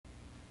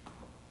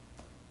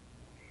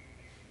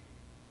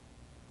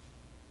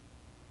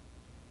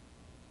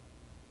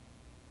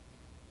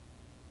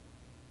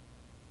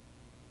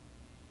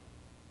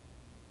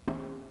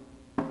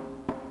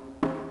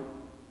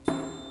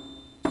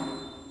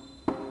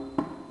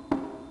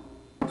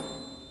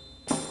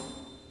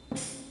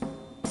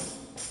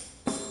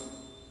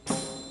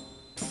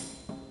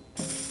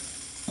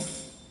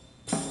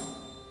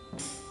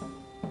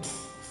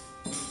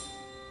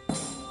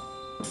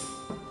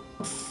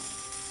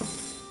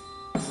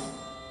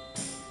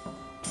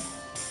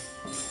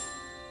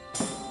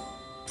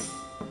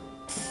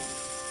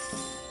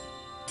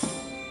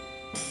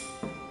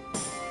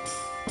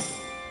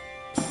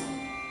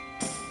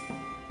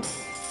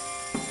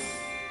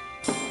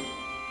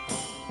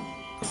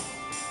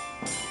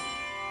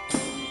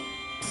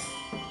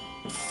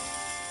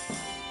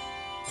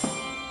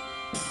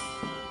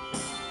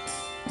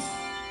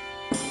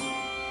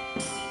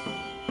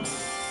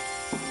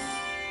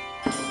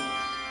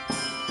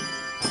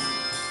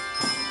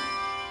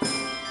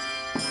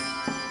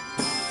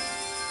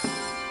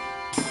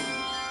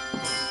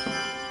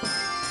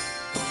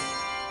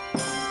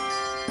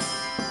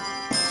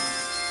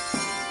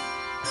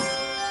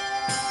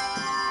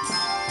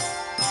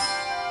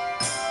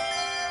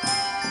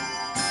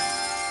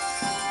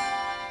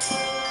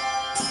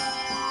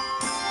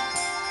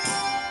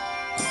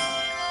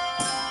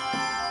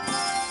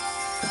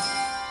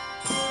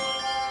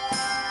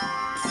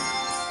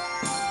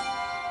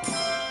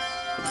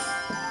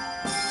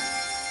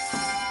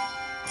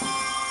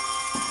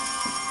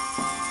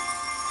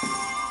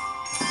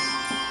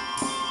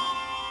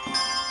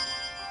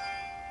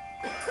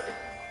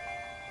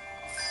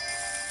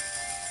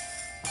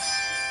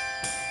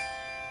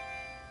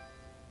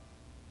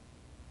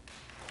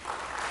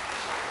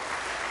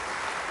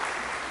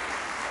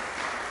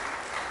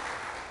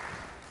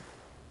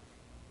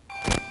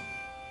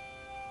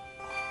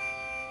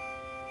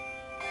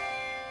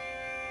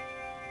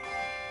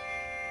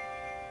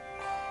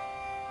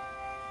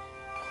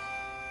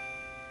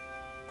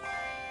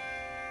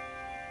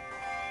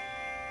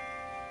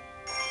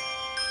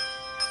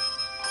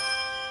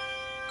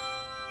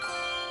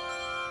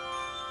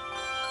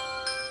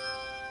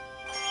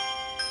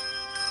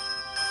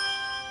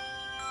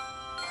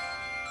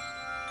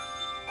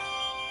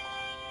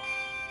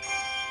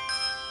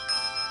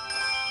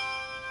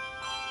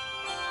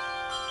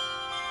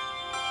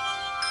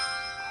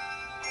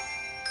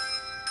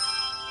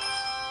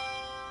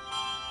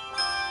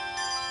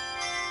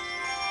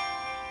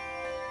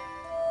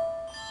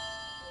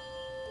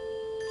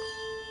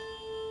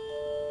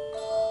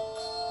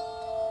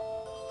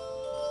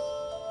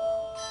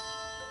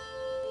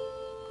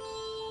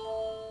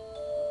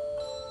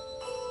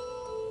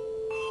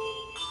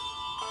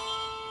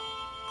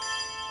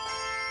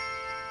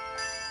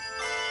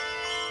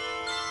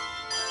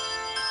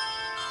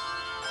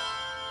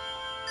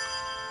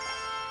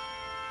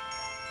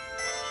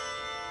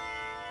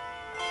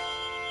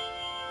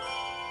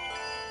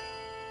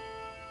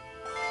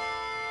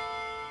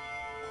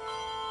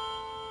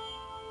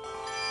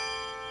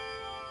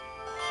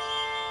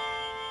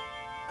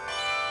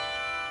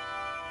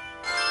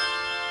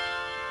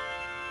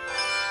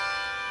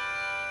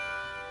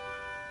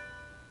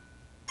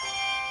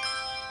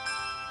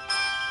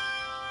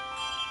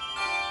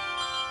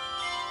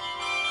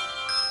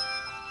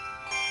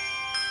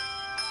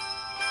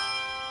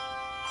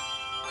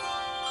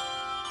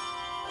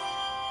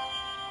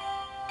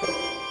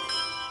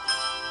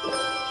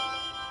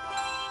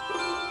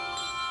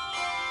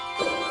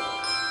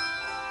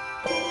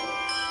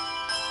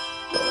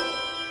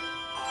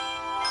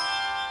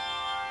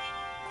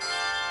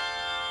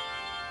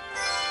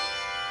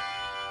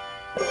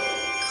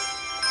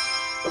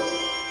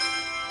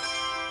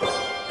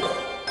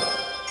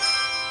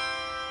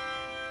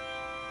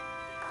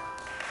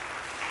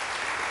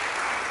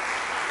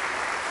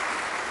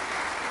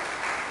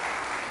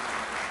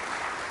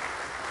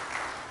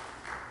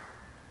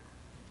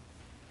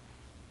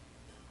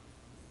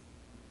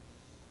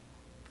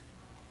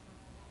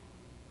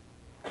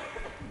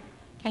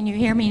Can you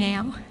hear me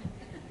now?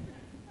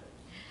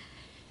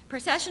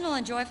 Processional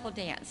and Joyful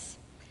Dance.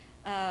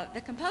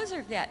 The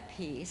composer of that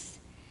piece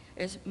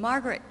is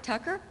Margaret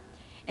Tucker,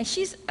 and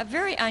she's a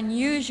very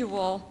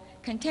unusual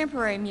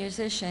contemporary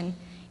musician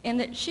in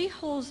that she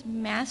holds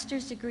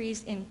master's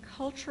degrees in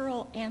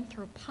cultural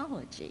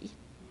anthropology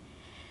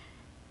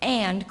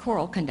and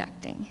choral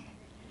conducting.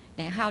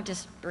 Now, how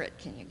disparate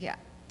can you get?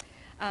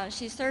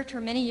 She served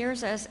for many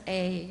years as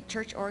a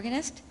church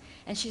organist,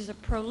 and she's a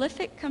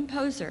prolific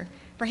composer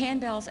for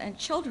handbells and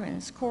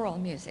children's choral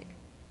music.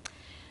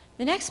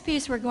 The next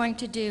piece we're going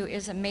to do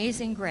is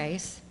Amazing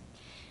Grace,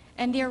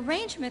 and the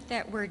arrangement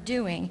that we're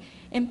doing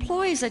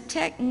employs a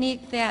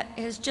technique that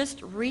has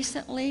just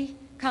recently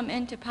come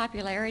into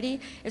popularity.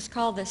 It's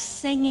called the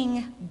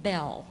singing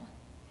bell.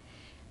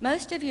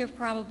 Most of you have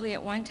probably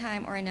at one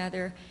time or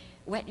another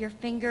wet your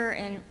finger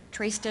and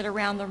traced it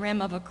around the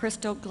rim of a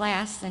crystal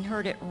glass and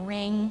heard it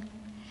ring.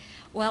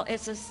 Well,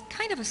 it's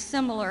kind of a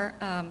similar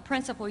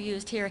principle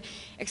used here,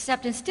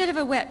 except instead of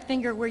a wet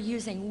finger, we're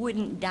using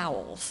wooden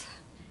dowels.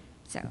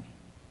 So.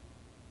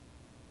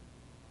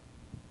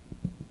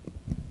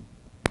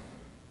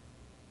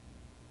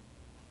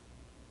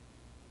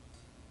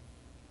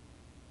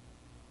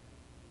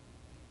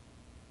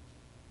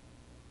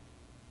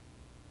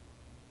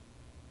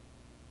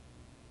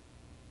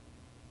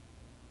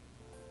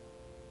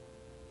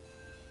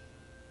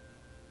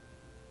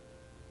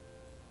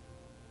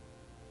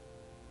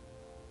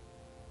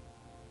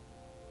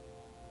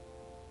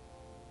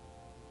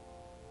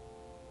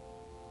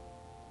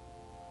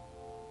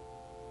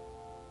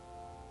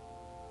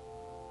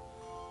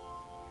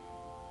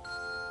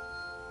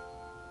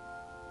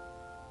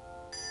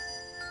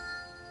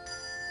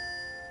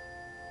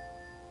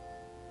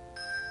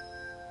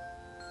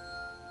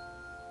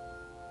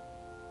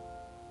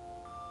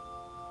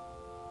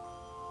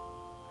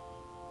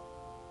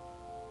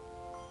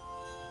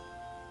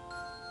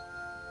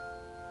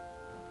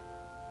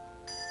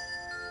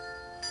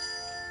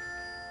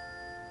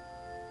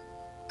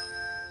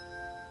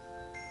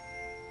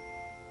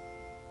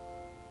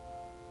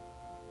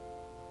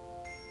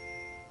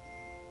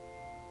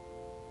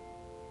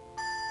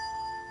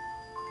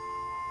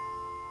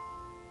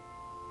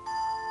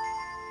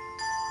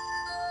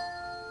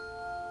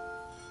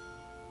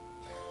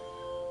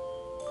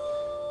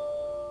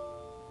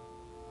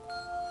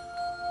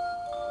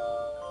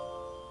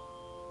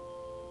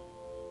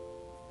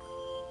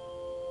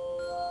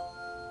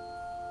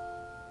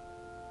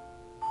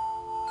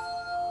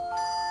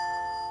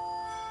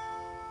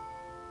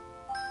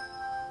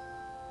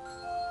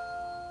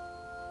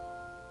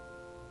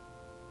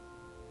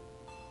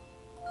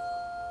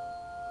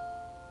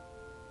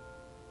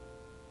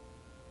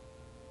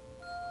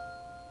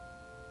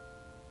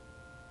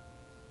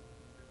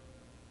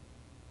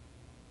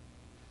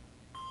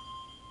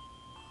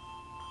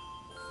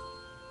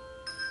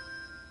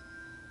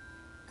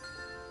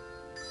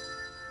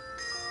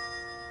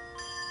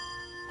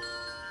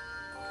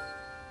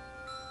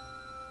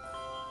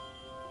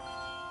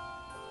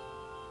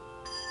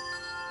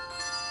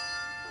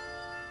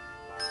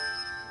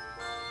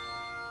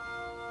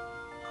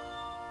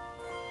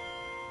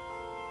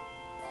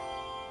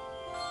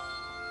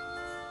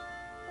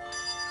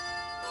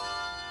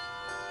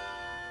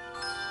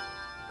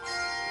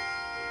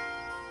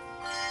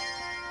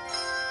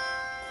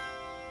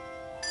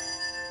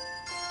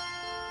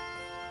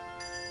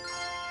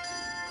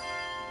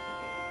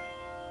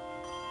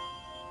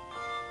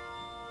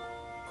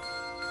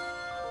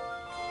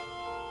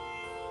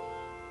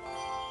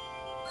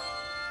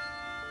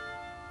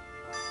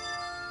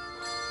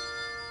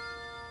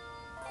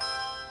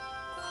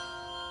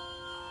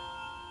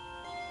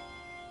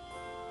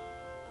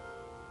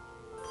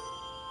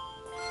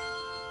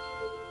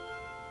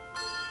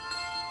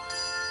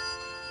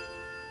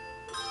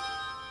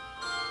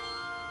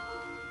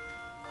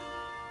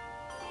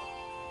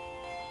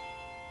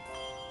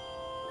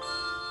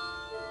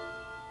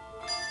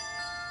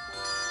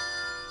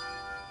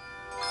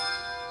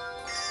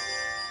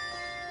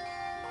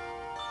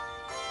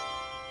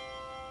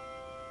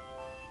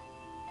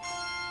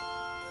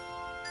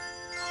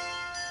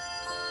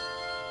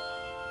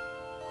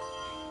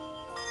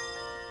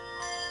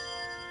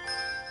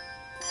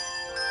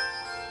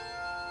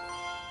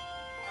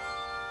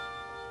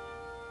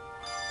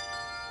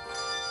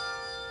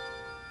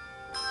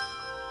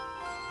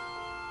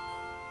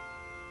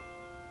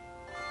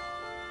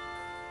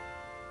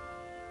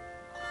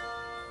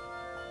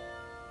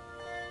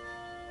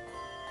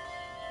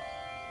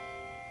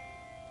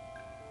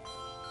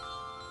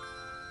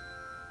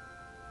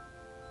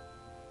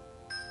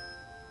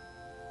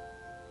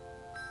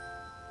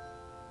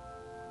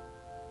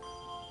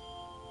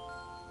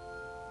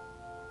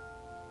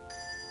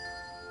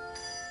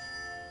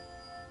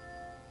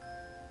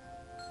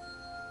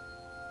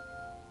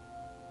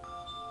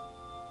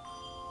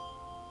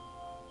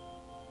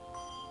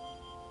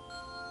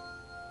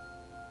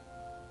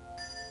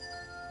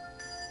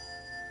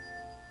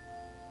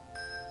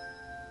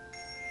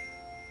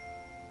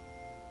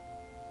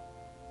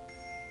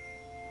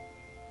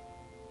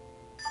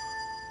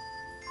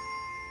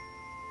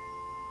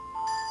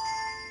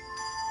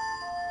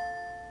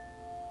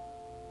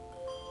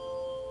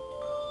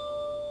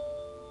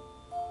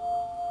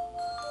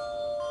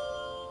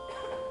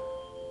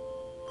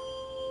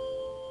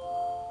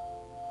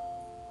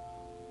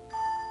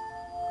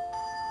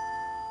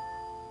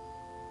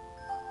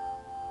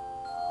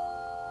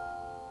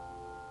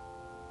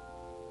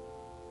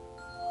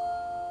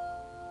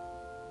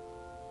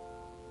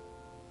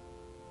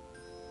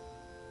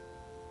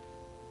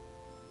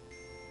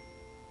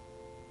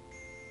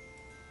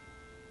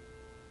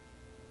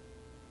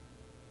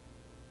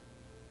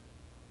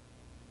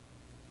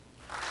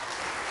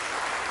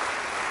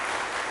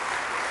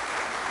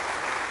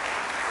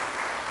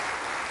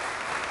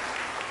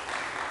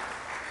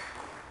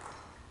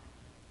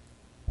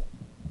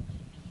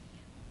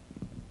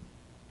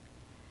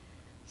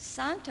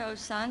 Santo,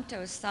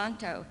 Santo,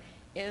 Santo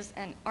is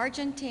an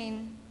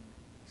Argentine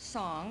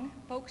song,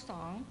 folk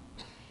song,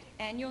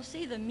 and you'll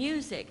see the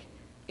music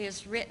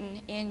is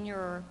written in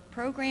your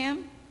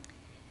program.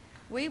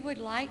 We would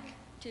like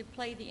to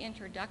play the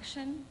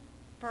introduction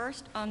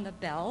first on the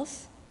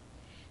bells.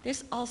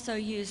 This also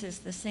uses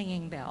the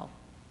singing bell.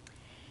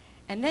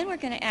 And then we're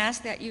going to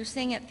ask that you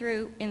sing it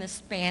through in the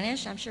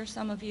Spanish. I'm sure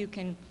some of you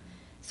can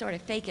sort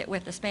of fake it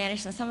with the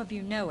Spanish, and some of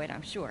you know it,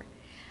 I'm sure.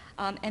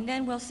 And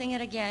then we'll sing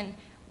it again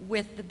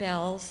with the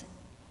bells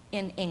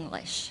in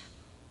English.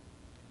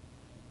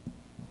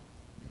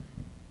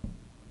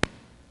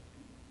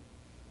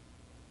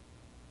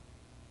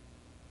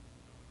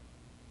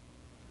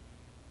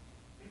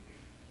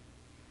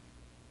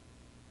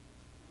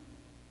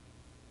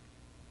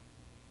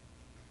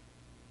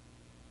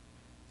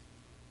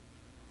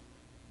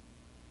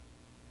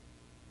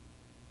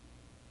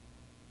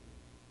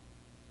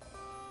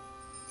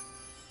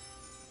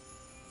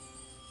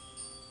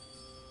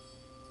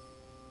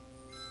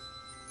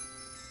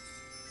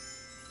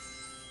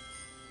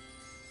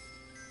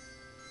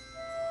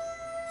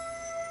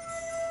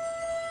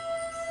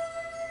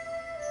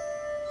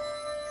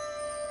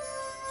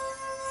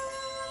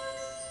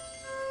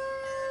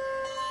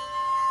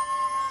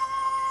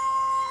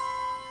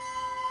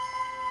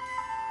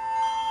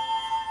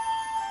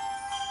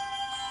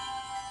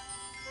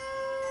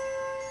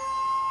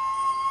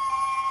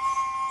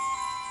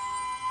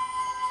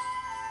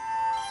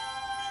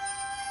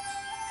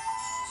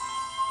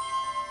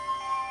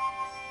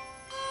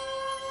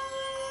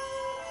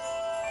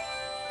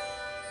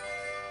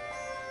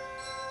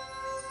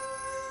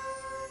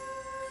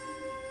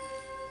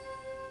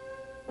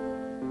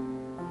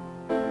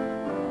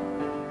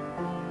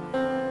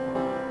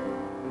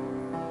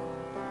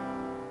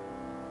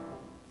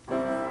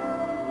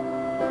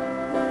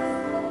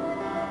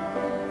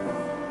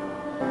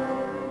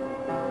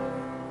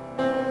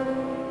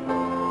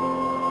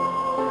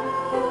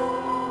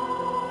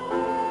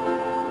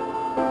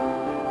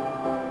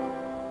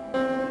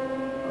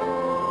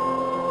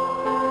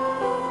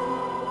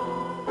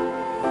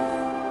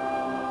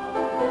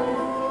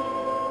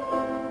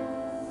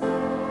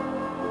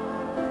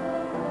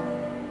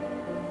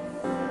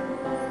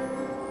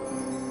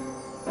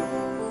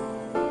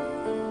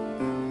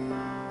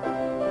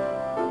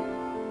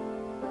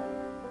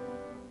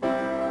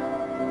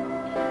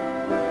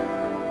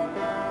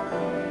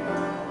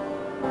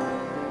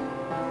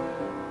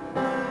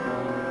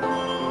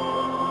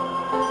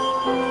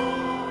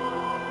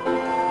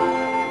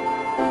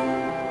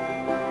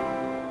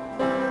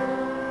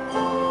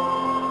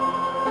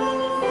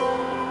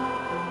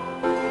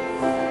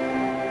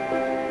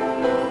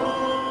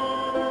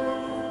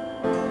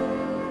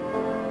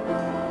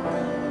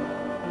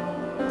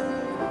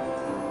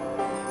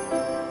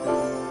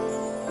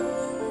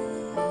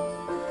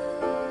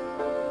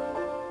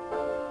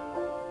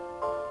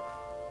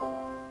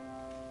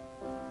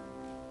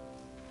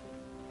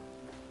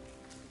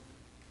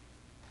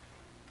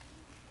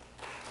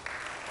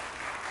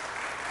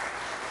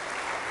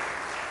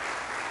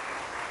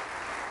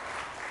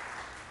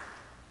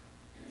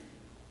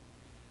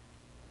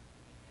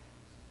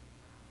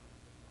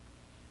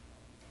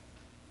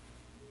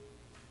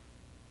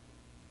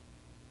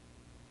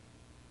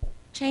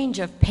 Change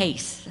of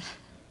pace.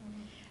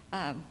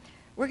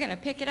 We're going to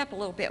pick it up a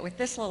little bit with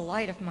this little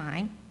light of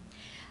mine.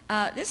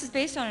 This is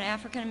based on an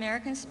African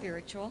American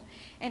spiritual,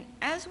 and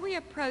as we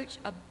approach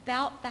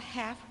about the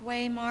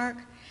halfway mark,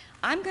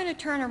 I'm going to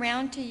turn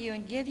around to you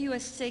and give you a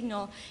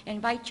signal and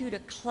invite you to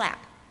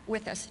clap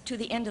with us to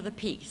the end of the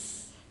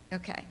piece.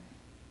 Okay.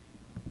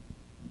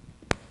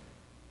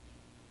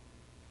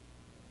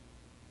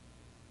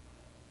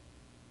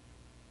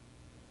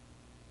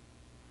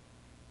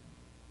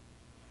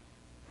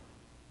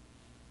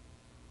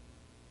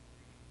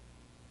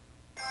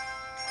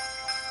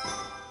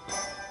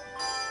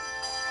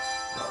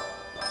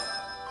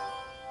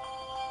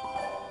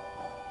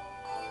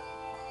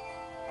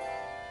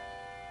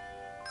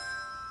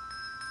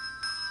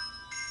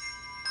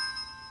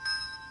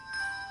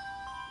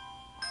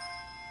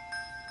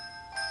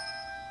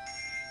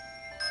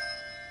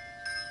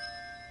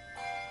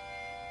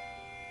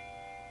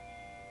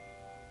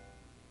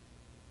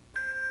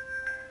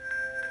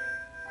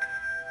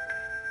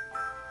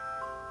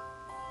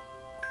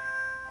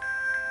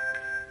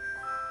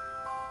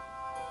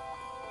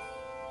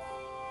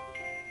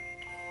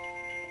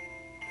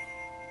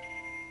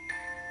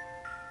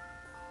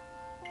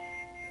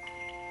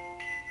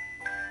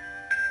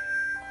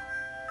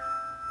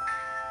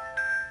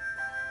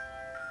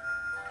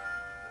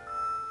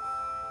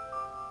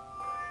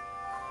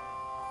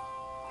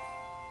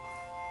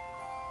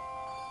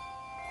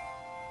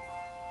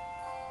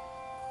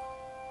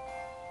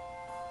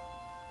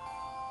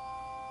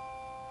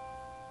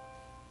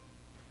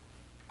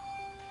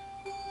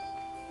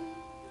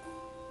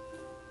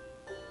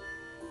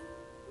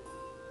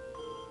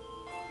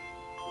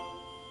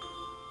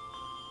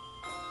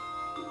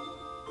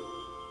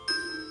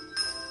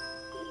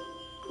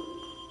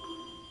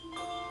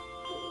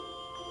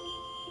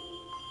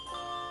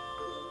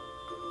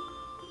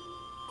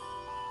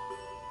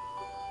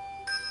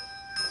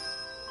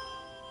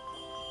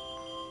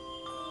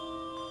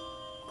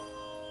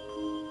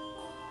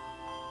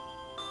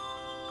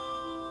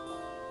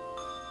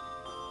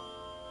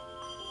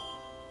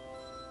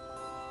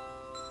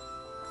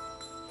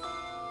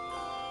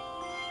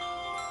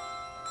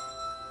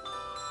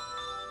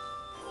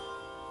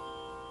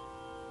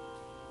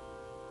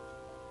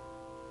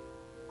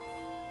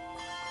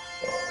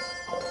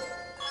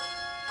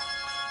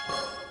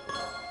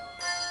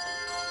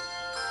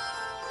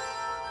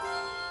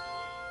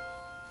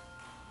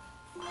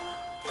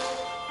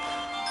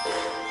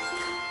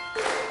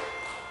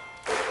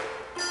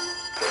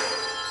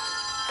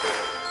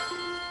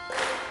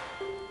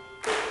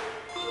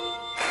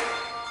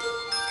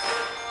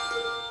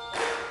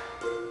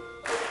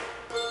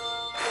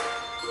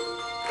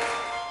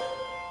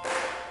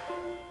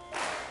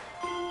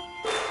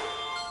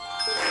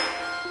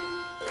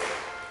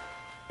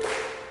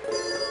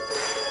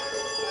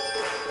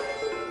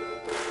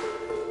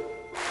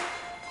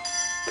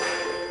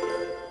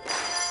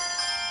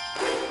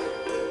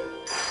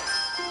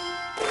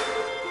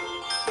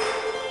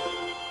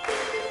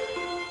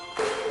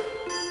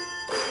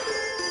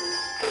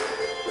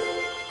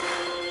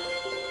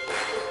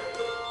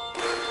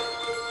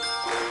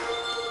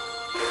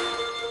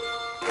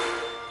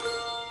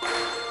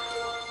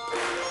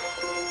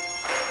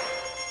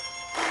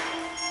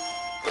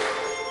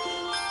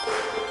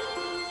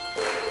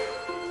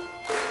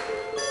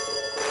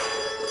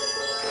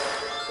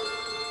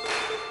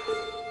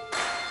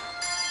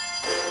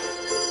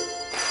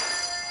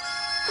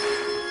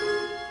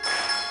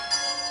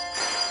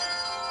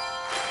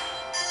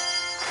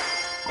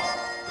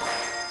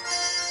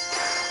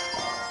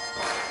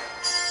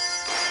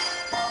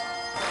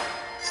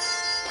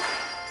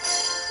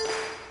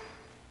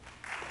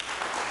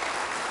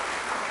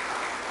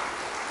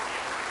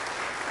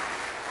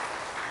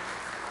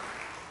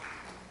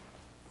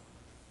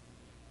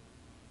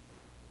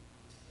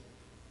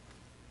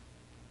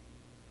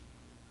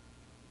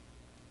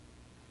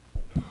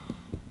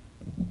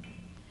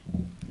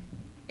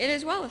 It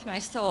Is Well With My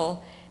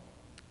Soul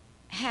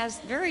has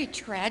very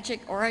tragic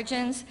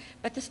origins,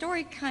 but the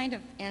story kind of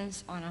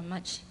ends on a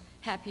much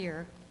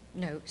happier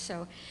note.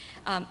 So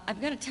I'm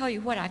going to tell you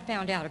what I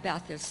found out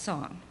about this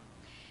song.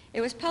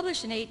 It was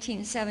published in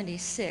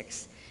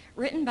 1876,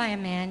 written by a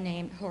man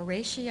named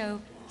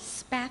Horatio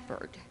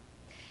Spafford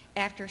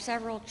after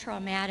several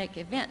traumatic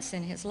events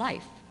in his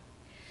life.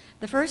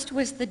 The first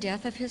was the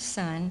death of his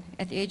son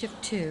at the age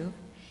of 2,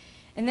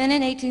 and then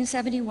in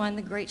 1871,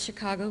 the Great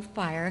Chicago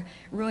Fire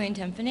ruined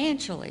him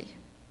financially.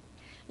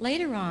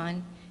 Later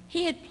on,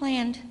 he had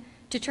planned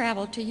to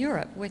travel to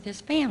Europe with his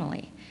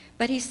family,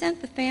 but he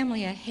sent the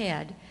family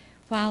ahead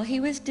while he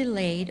was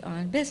delayed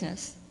on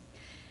business.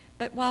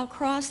 But while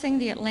crossing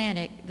the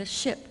Atlantic, the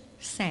ship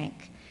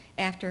sank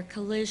after a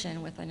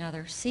collision with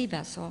another sea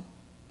vessel,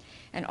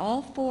 and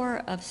all 4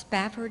 of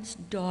Spafford's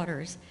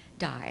daughters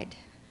died.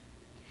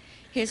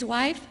 His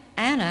wife,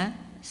 Anna,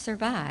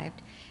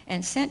 survived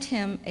and sent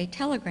him a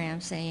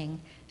telegram saying,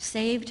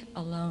 "Saved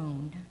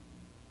alone."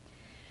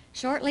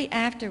 Shortly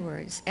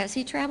afterwards, as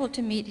he traveled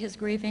to meet his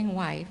grieving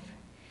wife,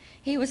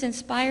 he was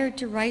inspired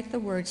to write the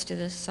words to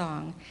this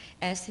song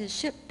as his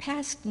ship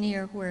passed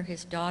near where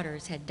his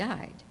daughters had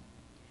died.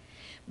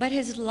 But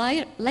his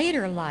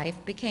later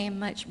life became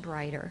much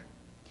brighter.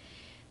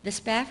 The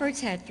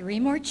Spaffords had 3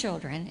 more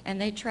children, and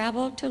they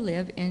traveled to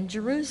live in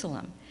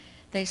Jerusalem.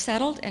 They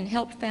settled and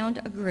helped found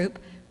a group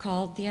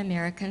called the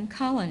American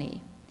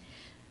Colony.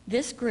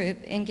 This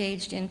group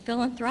engaged in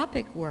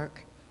philanthropic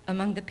work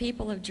among the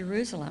people of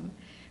Jerusalem,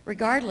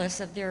 regardless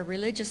of their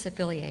religious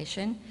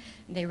affiliation.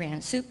 They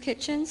ran soup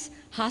kitchens,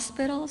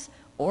 hospitals,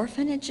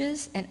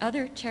 orphanages, and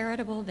other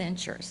charitable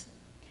ventures.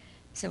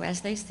 So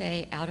as they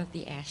say, out of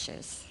the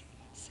ashes.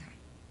 So.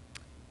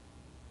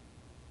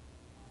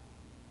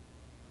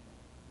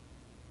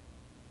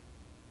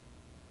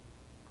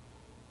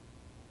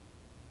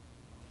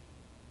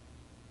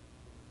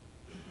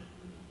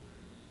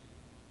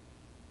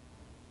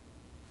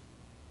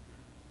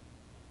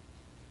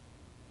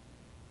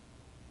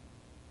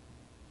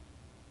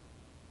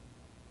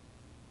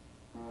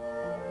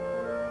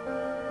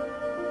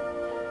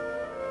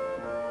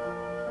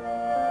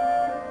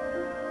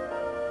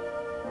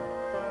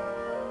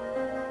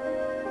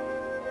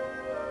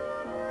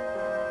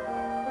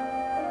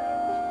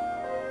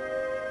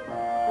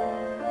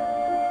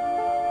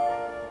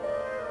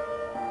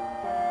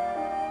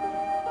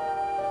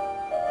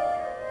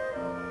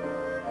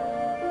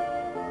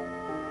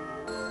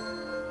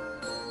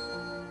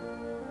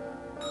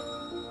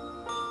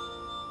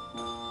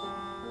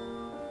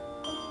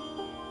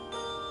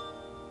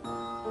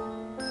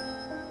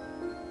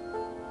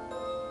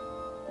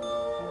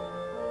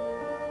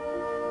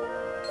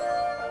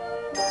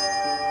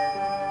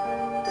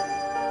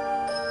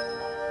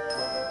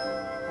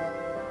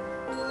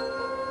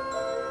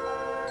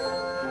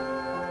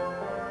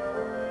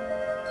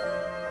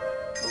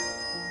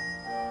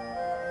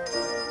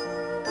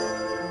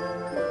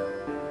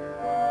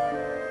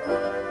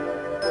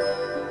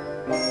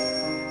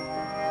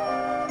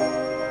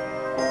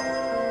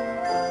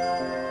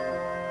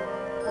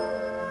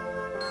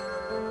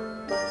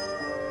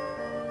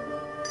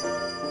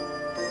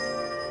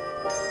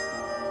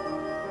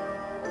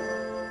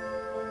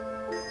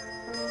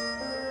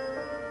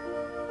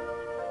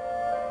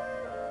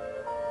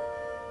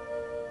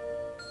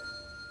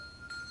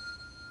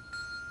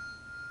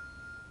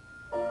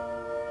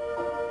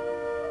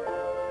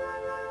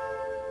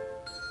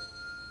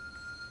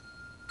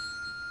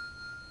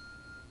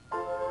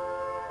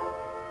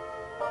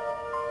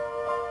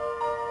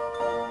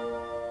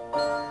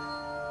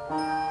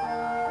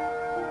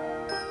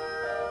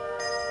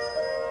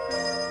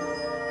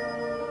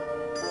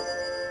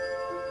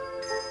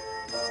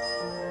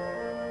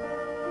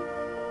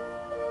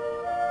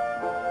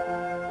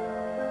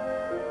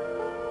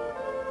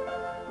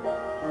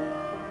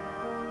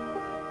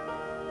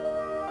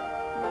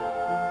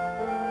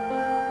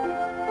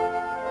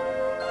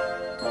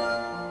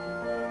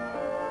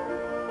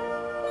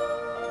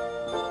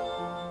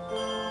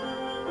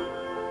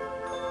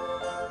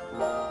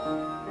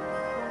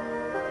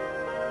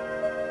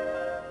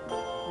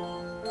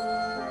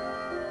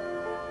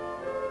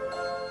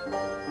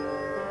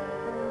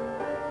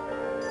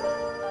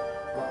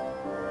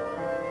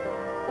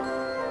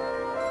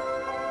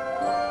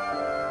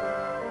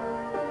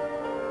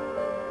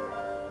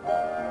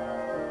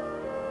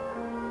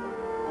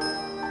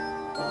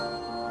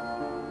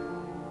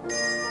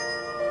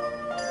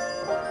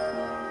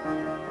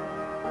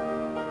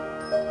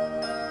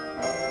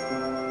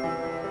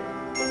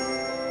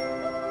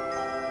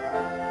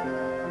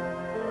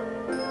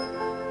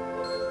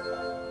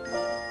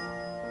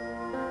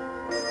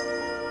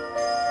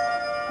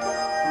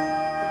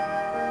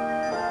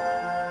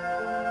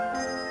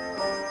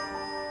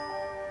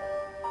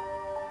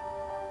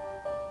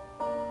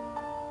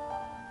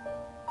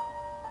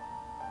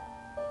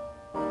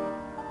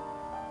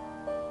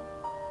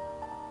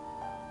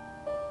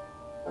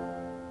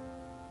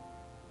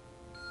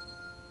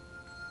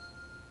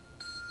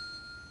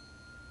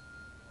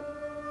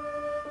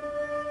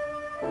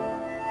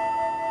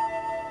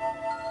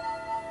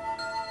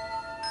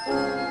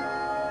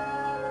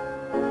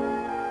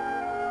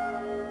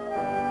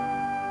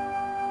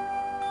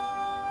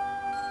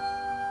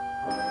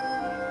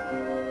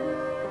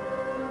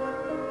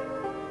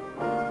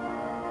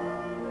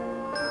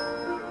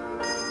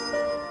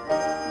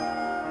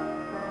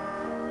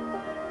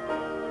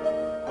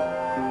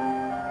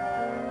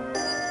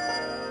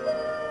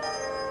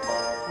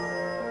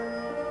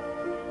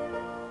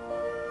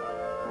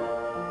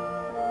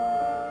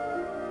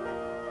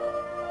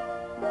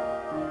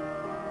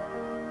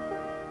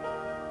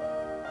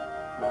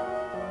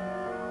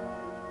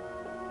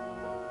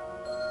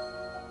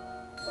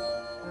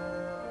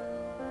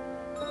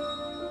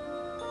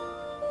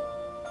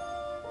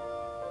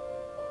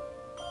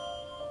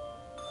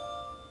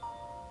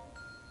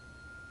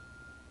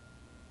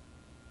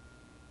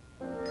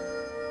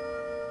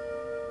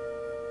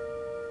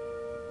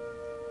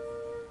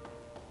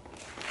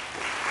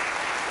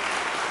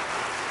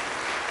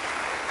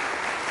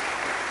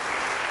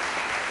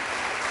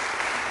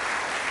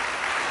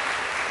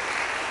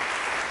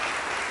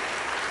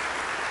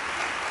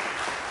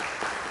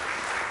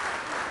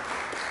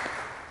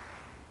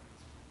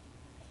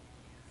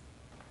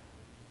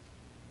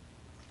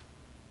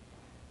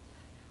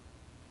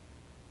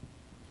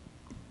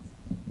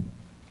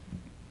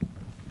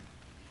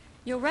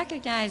 You'll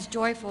recognize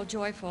Joyful,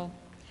 Joyful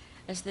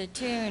as the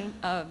tune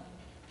of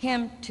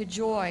Hymn to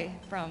Joy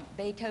from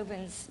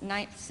Beethoven's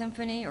Ninth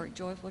Symphony, or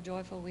Joyful,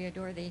 Joyful, We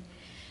Adore Thee.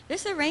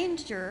 This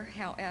arranger,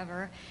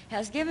 however,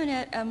 has given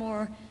it a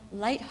more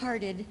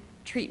lighthearted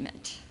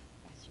treatment.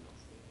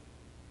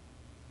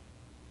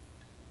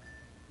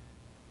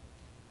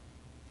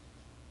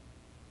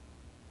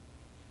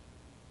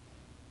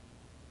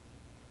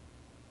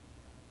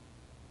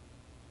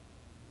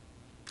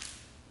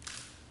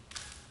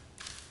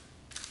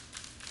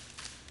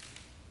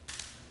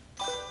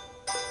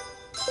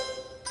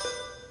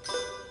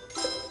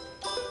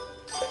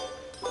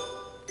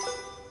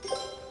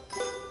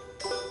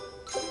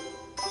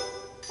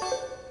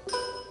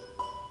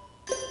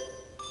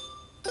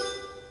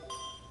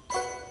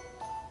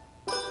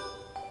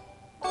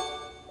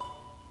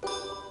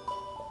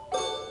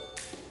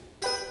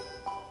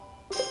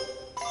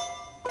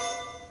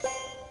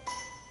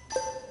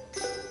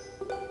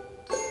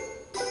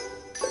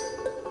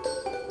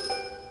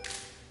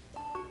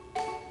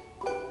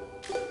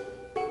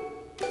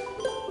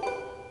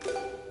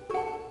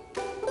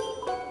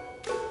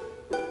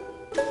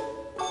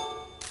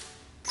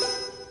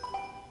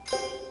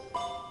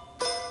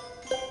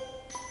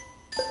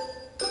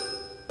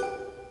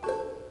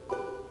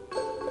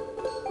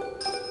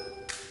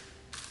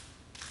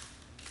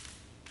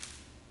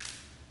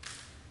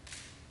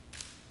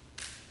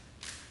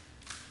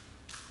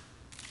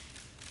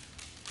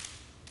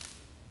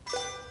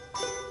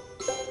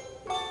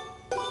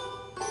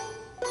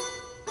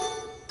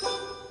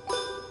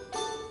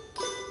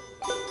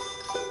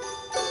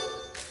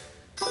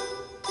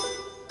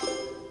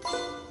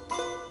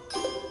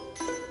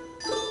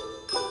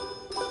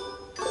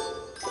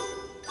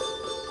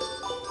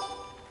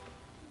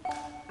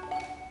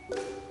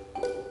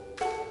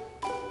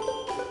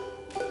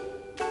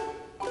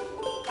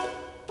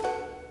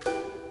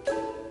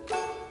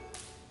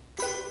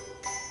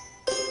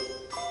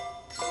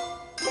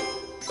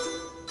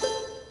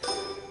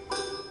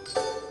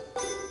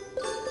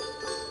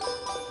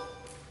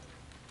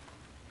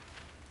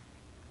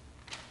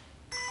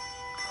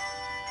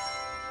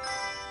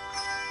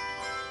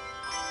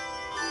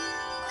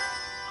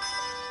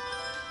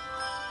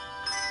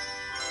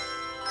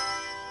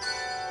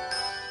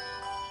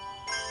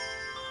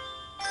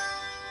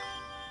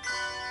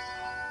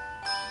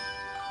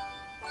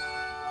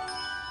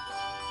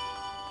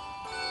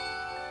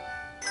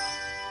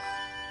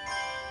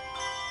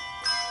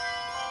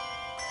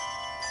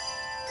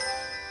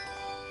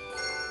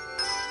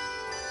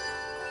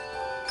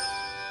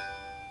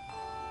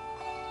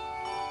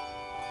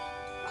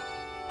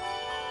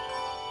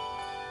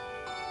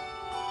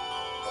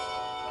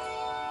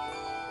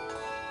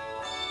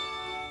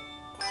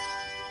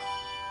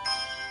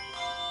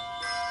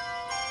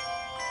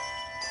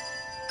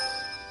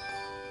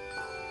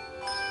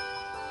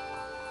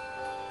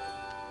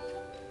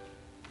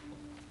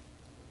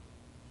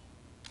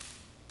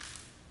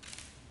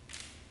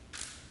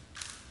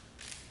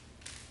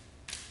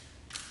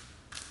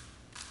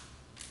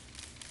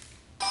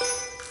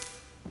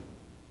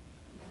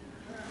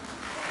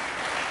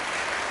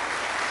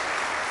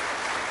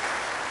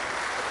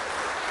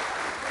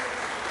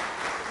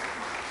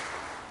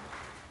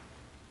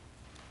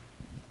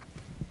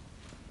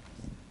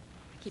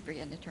 Keep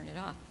forgetting to turn it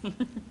off.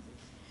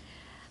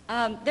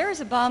 There is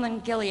a Balm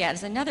in Gilead.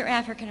 It's another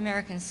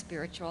African-American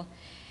spiritual,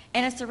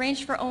 and it's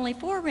arranged for only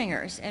 4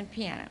 ringers and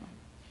piano.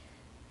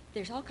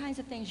 There's all kinds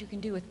of things you can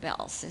do with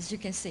bells, as you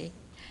can see.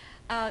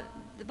 The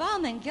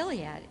Balm in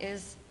Gilead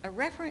is a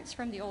reference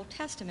from the Old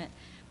Testament,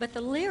 but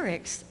the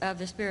lyrics of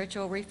the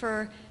spiritual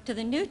refer to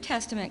the New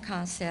Testament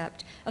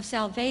concept of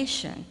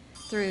salvation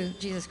through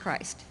Jesus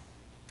Christ.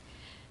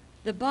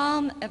 The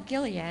Balm of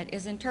Gilead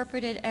is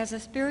interpreted as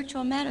a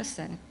spiritual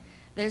medicine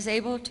that is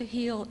able to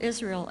heal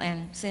Israel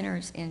and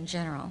sinners in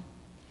general.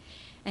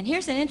 And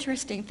here's an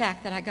interesting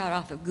fact that I got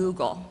off of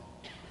Google.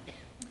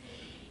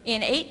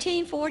 In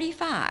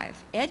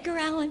 1845, Edgar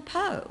Allan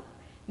Poe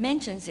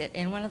mentions it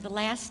in one of the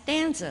last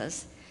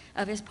stanzas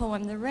of his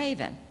poem, The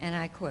Raven, and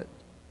I quote,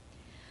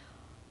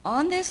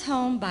 "On this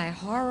home by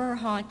horror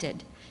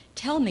haunted,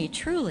 tell me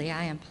truly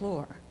I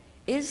implore,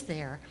 is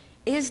there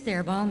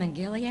balm in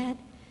Gilead?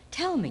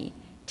 Tell me,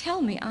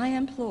 I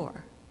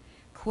implore."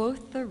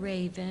 Quoth the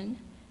Raven,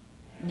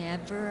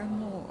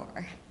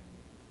 "Nevermore."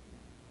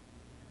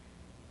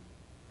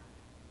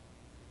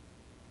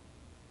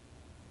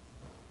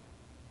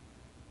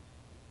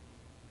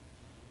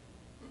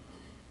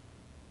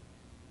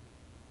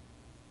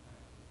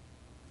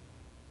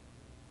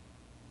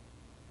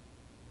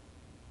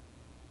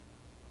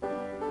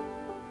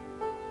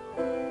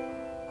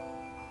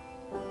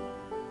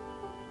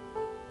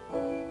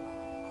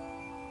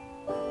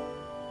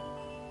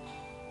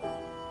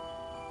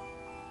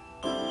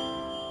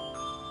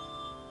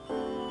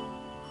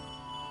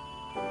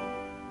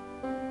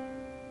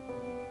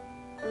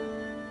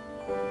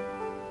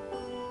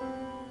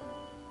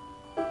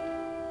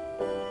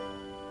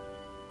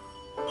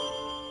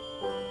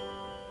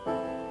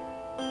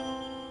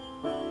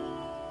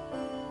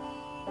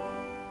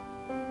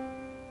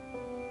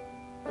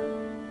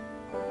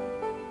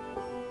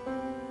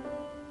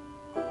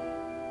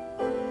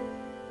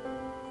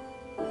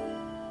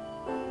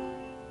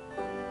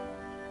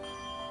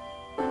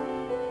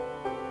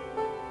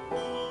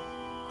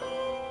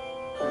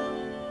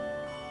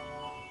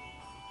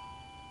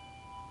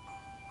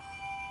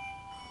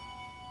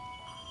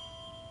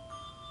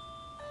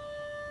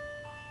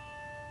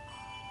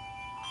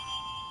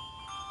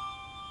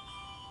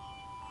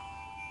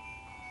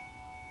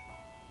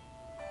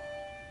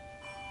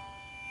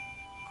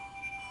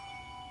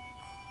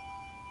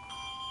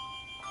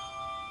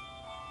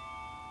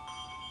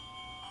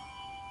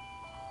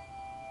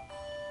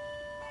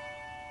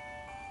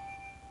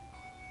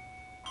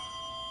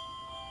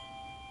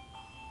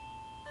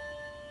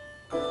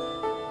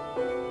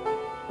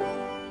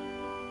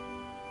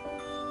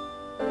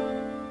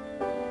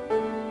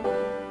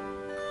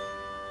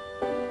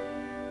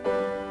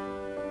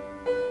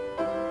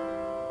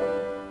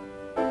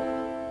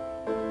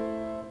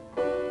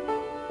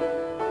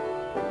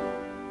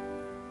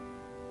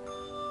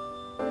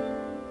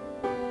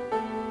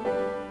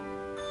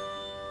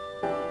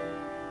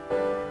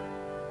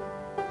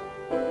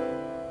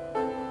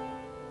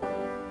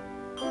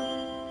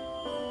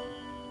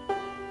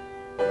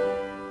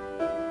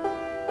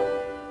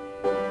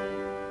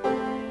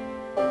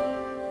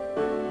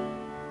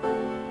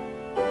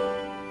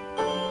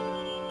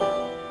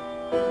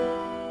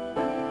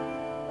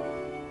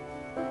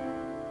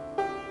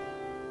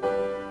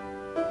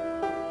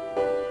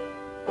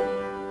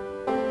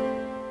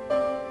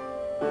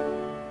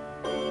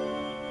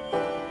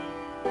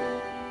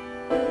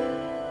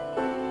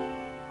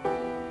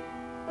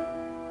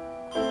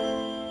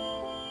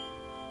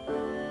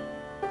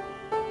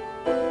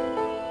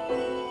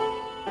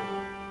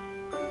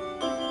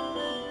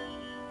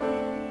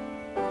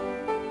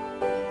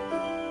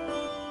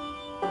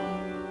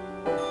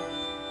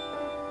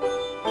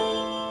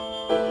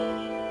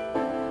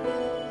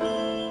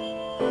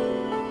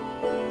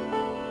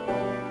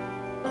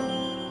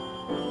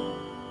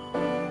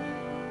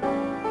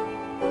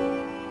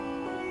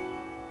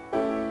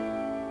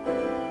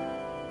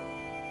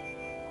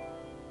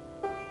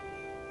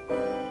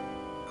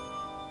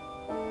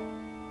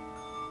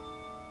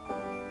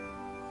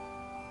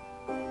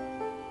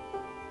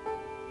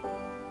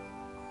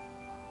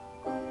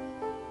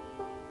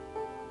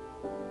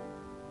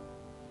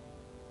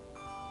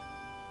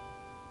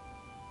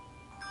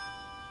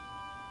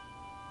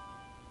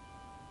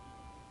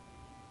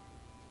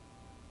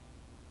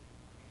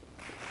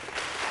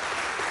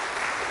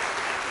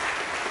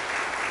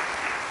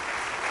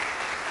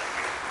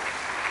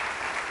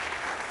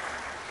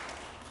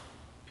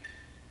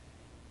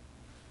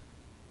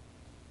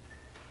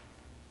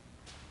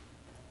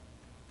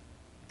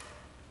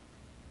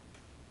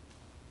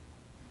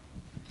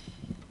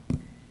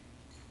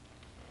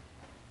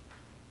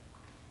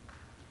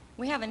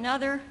 We have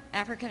another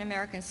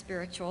African-American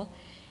spiritual,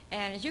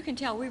 and as you can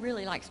tell, we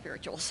really like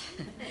spirituals.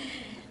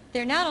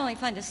 They're not only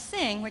fun to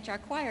sing, which our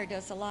choir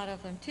does a lot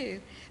of them too,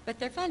 but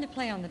they're fun to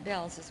play on the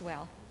bells as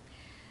well.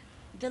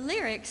 The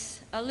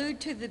lyrics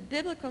allude to the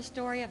biblical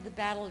story of the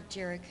Battle of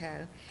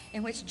Jericho,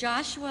 in which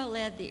Joshua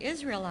led the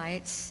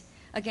Israelites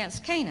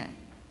against Canaan.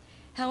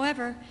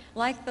 However,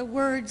 like the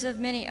words of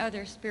many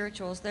other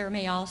spirituals, there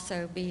may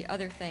also be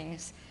other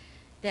things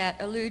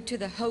that allude to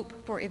the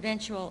hope for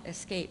eventual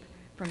escape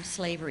from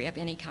slavery of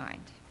any kind.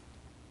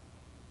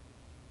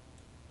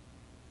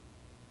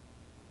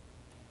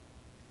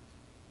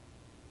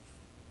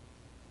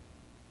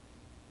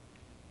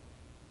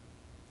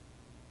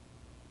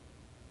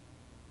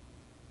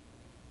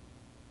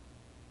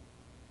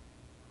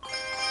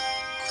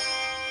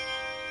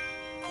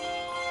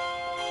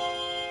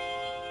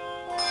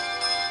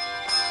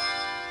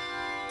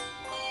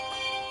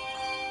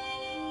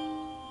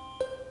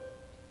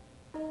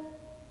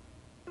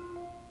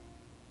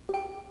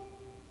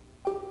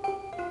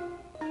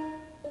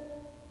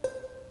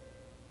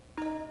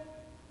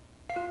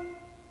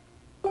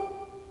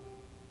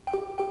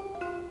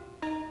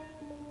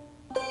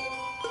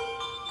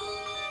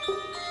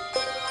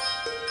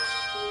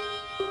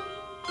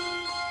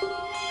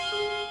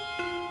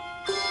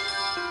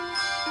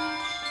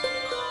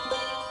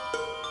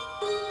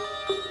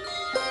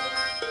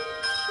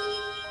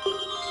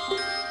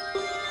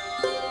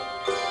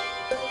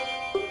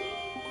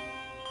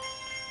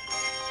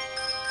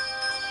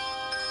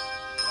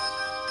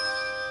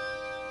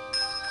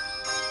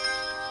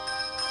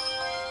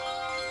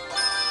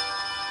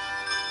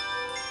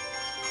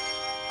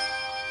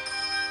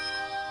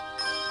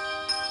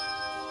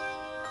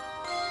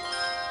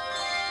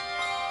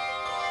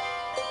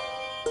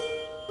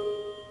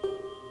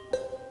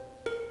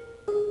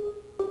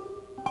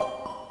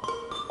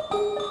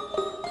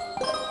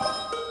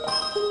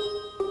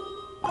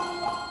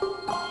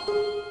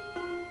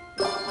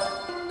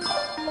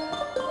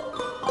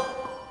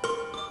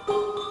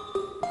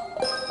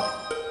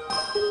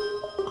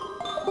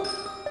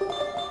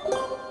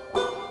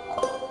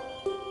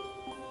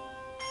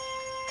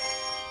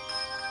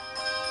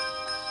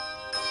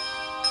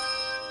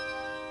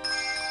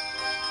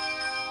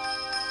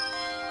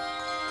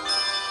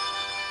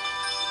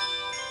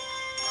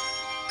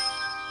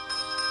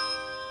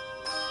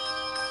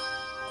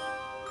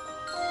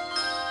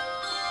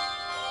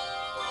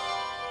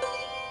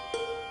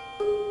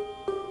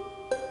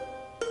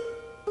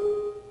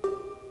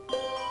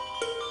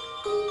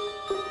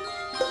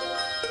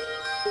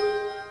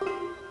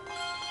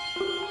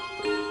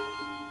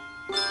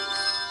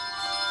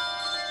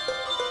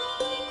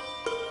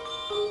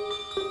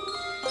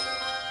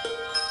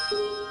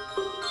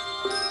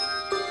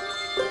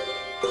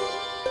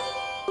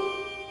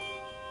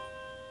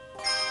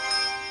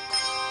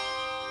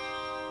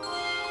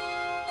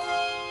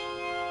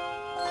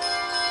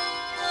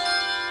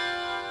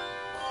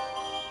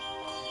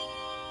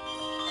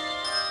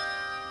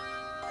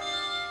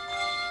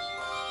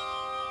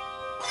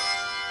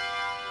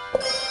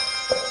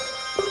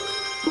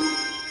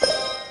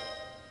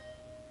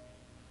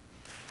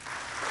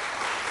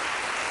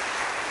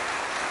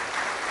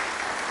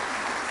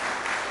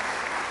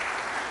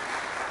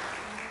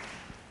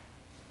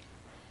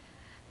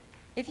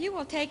 If you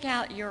will take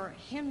out your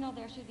hymnal,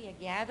 there should be a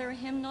gather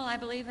hymnal, I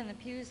believe, in the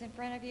pews in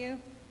front of you.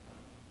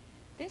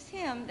 This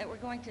hymn that we're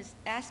going to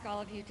ask all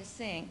of you to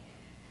sing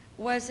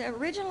was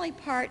originally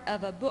part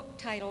of a book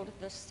titled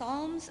The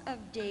Psalms of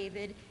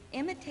David,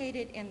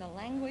 Imitated in the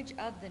Language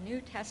of the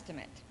New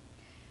Testament,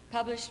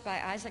 published by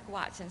Isaac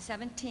Watts in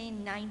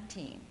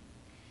 1719.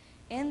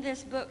 In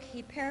this book,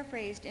 he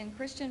paraphrased in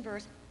Christian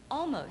verse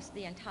almost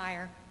the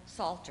entire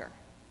Psalter.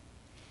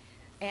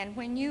 And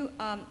when you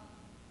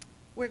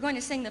we're going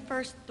to sing the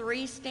first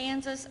 3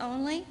 stanzas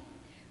only,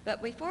 but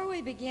before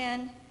we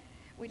begin,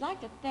 we'd like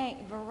to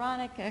thank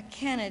Veronica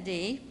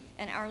Kennedy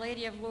and Our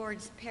Lady of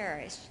Lourdes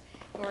Parish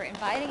for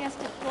inviting us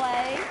to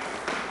play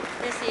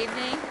this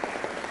evening.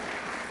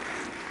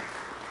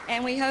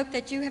 And we hope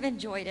that you have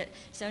enjoyed it.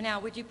 So now,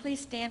 would you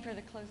please stand for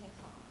the closing song?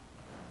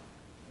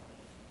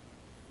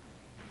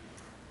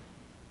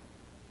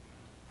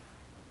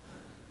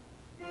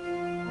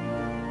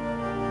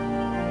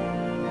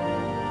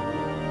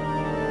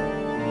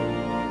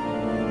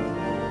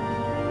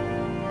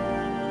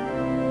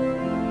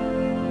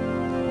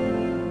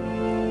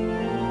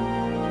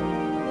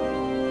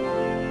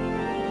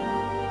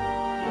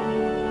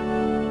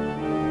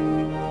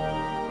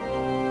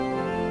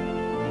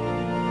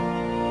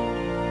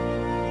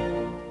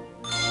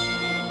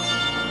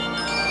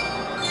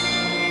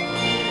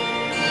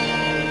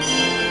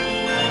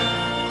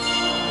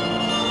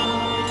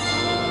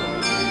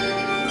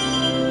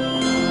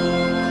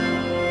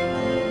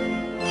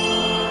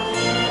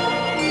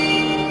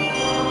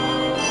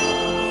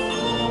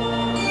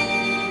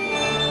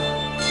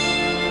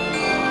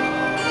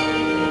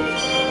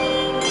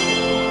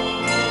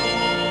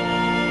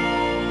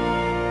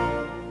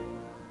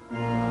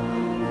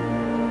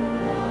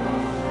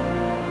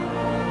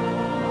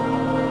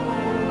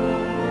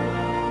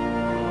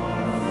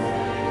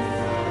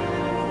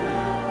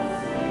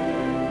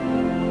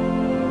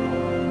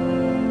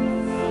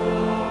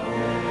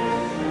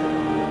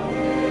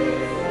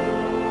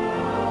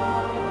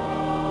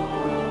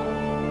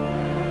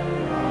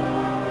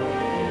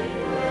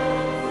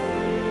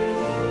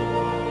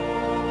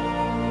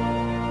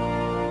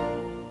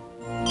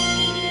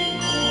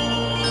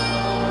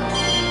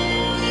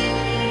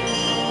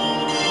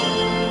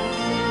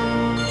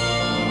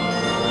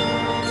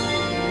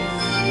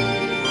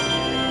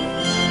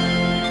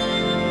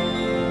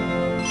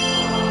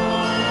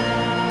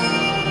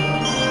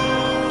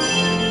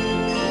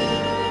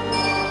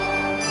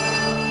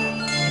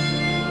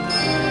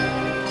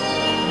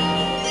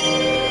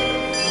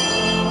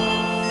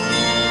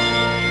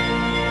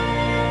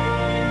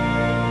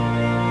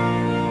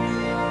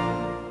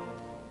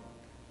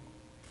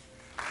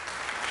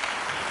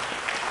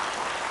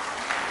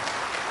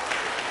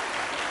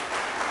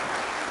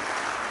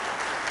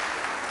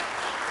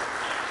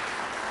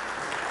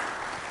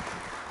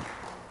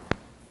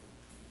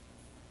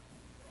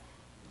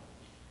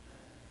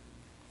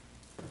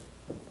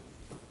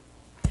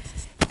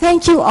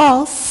 Thank you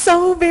all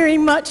so very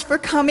much for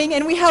coming,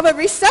 and we have a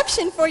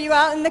reception for you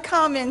out in the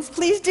Commons.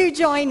 Please do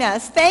join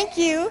us. Thank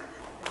you.